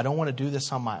 I don't want to do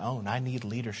this on my own. I need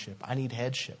leadership. I need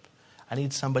headship. I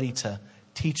need somebody to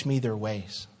teach me their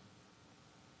ways.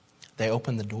 They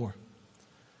opened the door.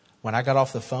 When I got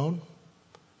off the phone,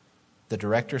 the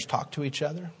directors talked to each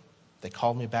other. They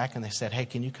called me back and they said, hey,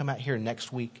 can you come out here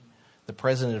next week? The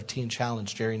president of Teen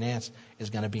Challenge, Jerry Nance,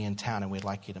 is going to be in town and we'd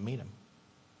like you to meet him.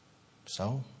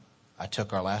 So I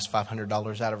took our last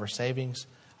 $500 out of our savings.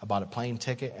 I bought a plane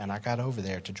ticket and I got over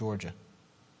there to Georgia.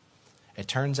 It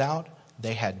turns out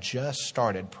they had just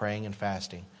started praying and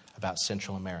fasting about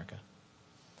Central America.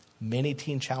 Many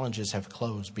teen challenges have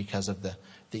closed because of the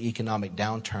economic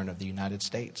downturn of the United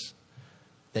States.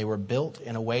 They were built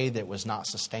in a way that was not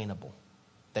sustainable.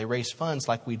 They raise funds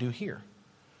like we do here.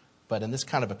 But in this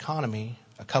kind of economy,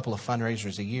 a couple of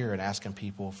fundraisers a year and asking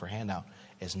people for handout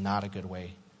is not a good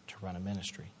way to run a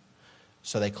ministry.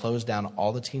 So they closed down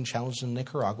all the teen challenges in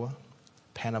Nicaragua,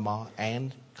 Panama,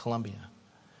 and Colombia.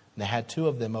 And they had 2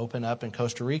 of them open up in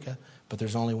Costa Rica, but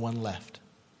there's only 1 left.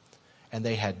 And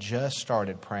they had just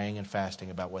started praying and fasting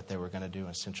about what they were going to do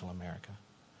in Central America.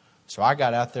 So I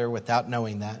got out there without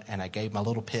knowing that, and I gave my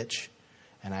little pitch,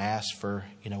 and I asked for,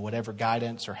 whatever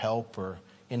guidance or help or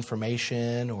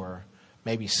information or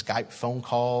maybe Skype phone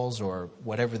calls or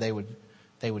whatever they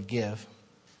would give.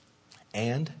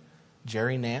 And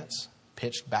Jerry Nance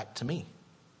pitched back to me,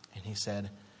 and he said,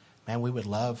 man, we would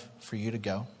love for you to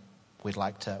go. We'd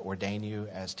like to ordain you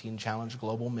as Teen Challenge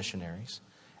Global missionaries,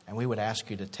 and we would ask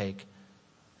you to take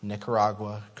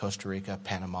Nicaragua, Costa Rica,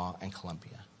 Panama, and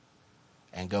Colombia,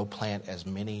 and go plant as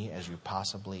many as you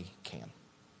possibly can.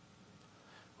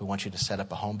 We want you to set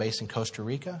up a home base in Costa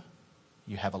Rica.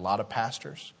 You have a lot of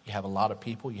pastors, you have a lot of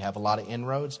people, you have a lot of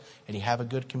inroads, and you have a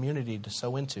good community to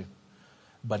sow into.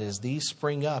 But as these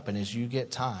spring up and as you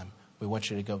get time, we want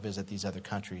you to go visit these other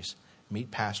countries, meet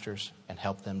pastors, and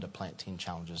help them to plant teen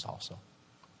challenges also.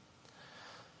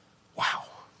 Wow.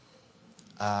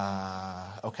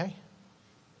 Okay.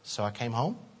 So I came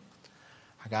home.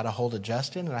 I got a hold of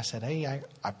Justin and I said, hey,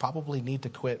 I probably need to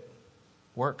quit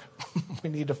work. We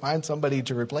need to find somebody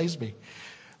to replace me.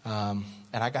 And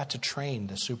I got to train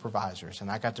the supervisors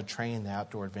and I got to train the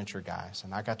outdoor adventure guys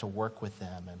and I got to work with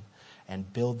them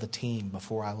and build the team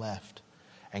before I left.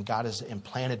 And God has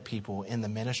implanted people in the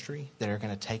ministry that are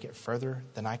going to take it further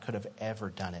than I could have ever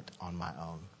done it on my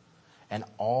own. And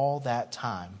all that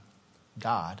time,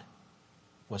 God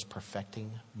was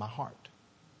perfecting my heart.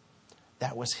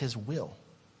 That was his will.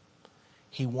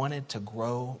 He wanted to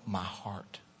grow my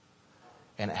heart.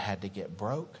 And it had to get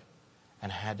broke.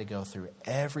 And I had to go through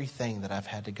everything that I've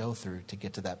had to go through to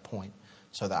get to that point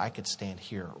so that I could stand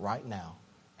here right now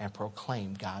and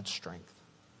proclaim God's strength.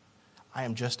 I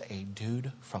am just a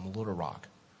dude from Little Rock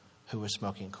who was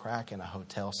smoking crack in a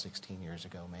hotel 16 years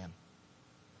ago, man.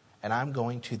 And I'm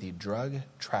going to the drug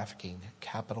trafficking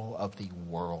capital of the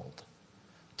world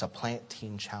to plant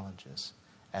teen challenges,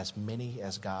 as many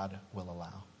as God will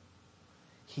allow.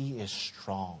 He is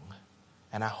strong.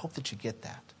 And I hope that you get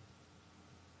that.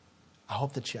 I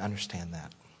hope that you understand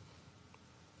that.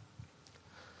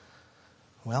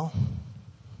 Well,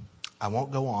 I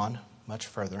won't go on much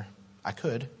further. I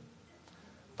could,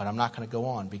 but I'm not going to go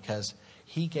on because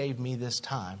he gave me this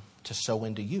time to sow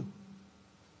into you.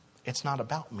 It's not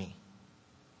about me.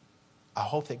 I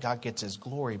hope that God gets his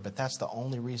glory, but that's the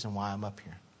only reason why I'm up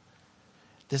here.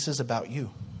 This is about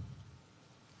you.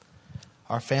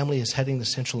 Our family is heading to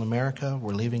Central America.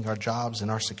 We're leaving our jobs and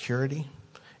our security.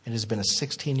 It has been a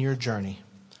 16-year journey,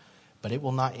 but it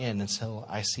will not end until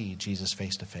I see Jesus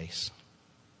face to face.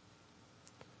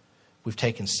 We've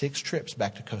taken 6 trips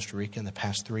back to Costa Rica in the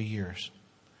past 3 years,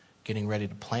 getting ready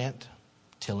to plant,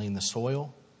 tilling the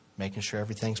soil, making sure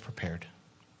everything's prepared.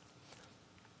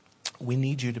 We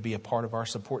need you to be a part of our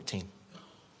support team.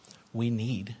 We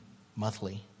need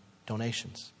monthly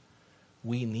donations.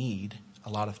 We need a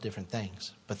lot of different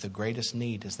things, but the greatest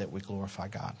need is that we glorify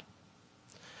God.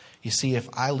 You see, if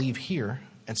I leave here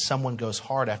and someone goes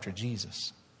hard after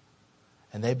Jesus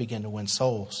and they begin to win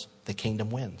souls, the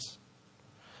kingdom wins.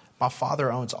 My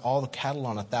Father owns all the cattle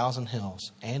on 1,000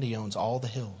 hills, and he owns all the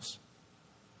hills.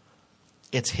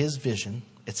 It's his vision,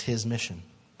 it's his mission,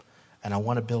 and I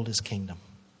want to build his kingdom.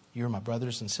 You're my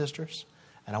brothers and sisters,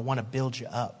 and I want to build you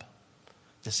up.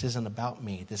 This isn't about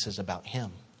me, this is about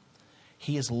him.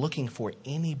 He is looking for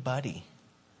anybody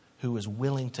who is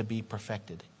willing to be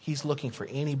perfected. He's looking for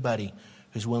anybody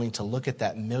who's willing to look at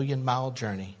that 1,000,000-mile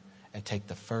journey and take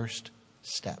the first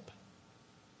step.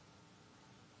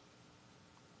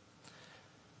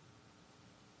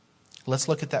 Let's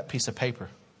look at that piece of paper.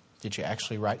 Did you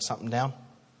actually write something down?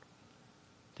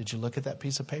 Did you look at that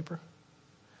piece of paper?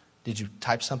 Did you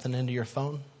type something into your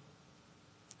phone?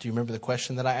 Do you remember the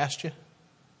question that I asked you?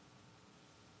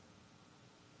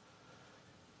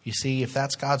 You see, if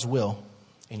that's God's will,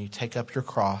 and you take up your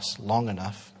cross long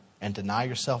enough and deny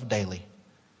yourself daily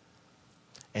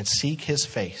and seek his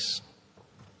face,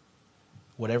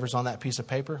 whatever's on that piece of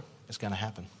paper is going to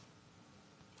happen.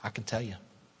 I can tell you.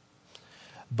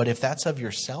 But if that's of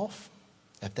yourself,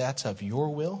 if that's of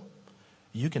your will,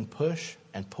 you can push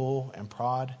and pull and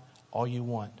prod all you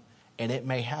want, and it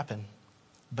may happen,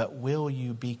 but will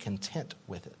you be content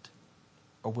with it?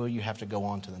 Or will you have to go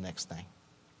on to the next thing?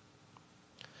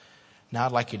 Now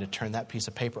I'd like you to turn that piece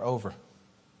of paper over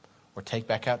or take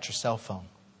back out your cell phone.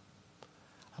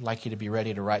 I'd like you to be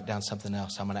ready to write down something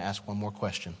else. I'm going to ask one more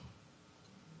question.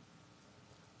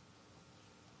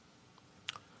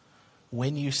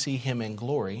 When you see him in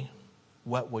glory,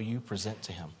 what will you present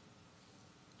to him?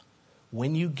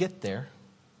 When you get there,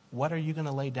 what are you going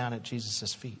to lay down at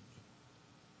Jesus' feet?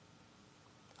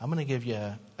 I'm going to give you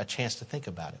a chance to think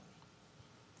about it.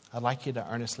 I'd like you to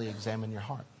earnestly examine your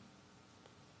heart.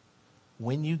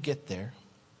 When you get there,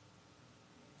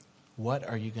 what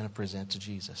are you going to present to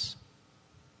Jesus?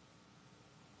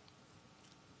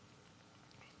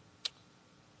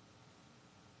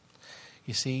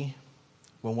 You see,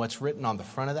 when what's written on the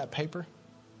front of that paper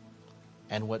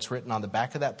and what's written on the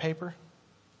back of that paper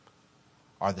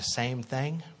are the same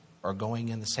thing or going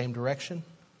in the same direction,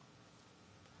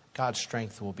 God's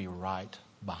strength will be right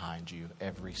behind you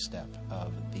every step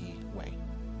of the way.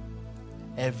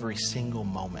 Every single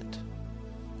moment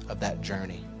of that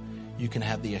journey, you can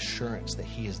have the assurance that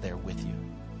he is there with you,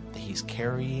 that he's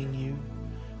carrying you,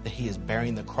 that he is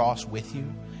bearing the cross with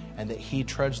you, and that he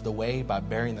trudged the way by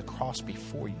bearing the cross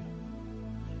before you.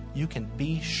 You can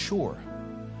be sure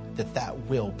that that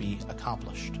will be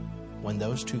accomplished when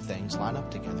those two things line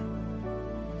up together.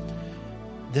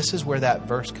 This is where that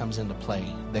verse comes into play,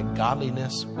 that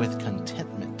godliness with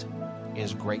contentment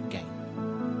is great gain.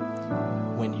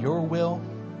 When your will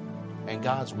and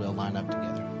God's will line up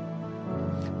together,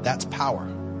 that's power.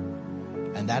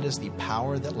 And that is the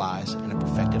power that lies in a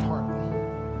perfected heart.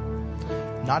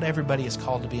 Not everybody is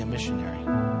called to be a missionary.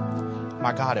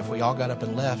 My God, if we all got up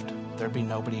and left, there'd be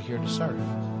nobody here to serve.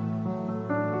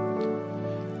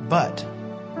 But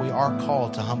we are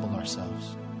called to humble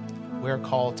ourselves. We're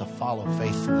called to follow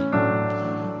faithfully.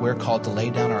 We're called to lay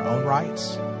down our own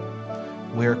rights.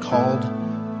 We're called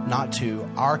not to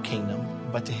our kingdom,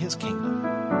 but to his kingdom.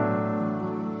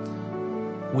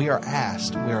 We are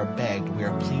asked, we are begged, we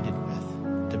are pleaded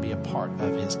with to be a part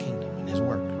of his kingdom and his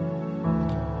work.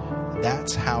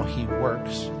 That's how he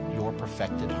works your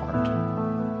perfected heart.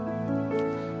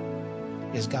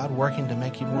 Is God working to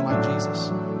make you more like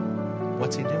Jesus?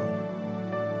 What's he doing?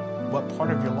 What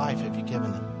part of your life have you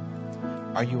given him?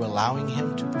 Are you allowing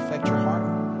him to perfect your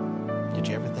heart? Did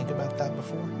you ever think about that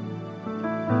before?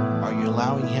 Are you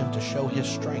allowing him to show his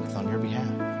strength on your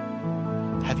behalf?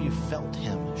 Have you felt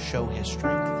him show his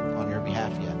strength on your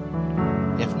behalf yet?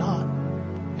 If not,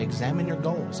 examine your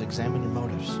goals, examine your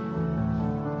motives.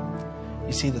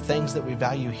 You see, the things that we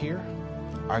value here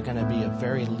are going to be of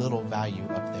very little value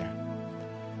up there.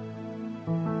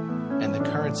 And the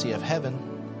currency of heaven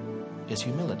is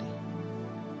humility.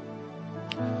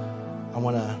 I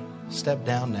want to step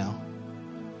down now,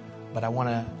 but I want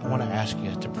to ask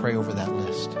you to pray over that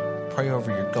list. Pray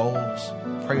over your goals.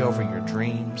 Pray over your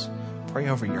dreams. Pray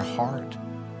over your heart.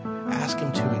 Ask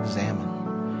him to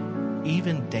examine.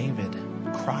 Even David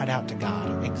cried out to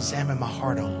God, "Examine my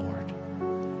heart, O Lord."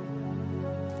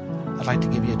 I'd like to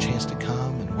give you a chance to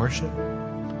come and worship.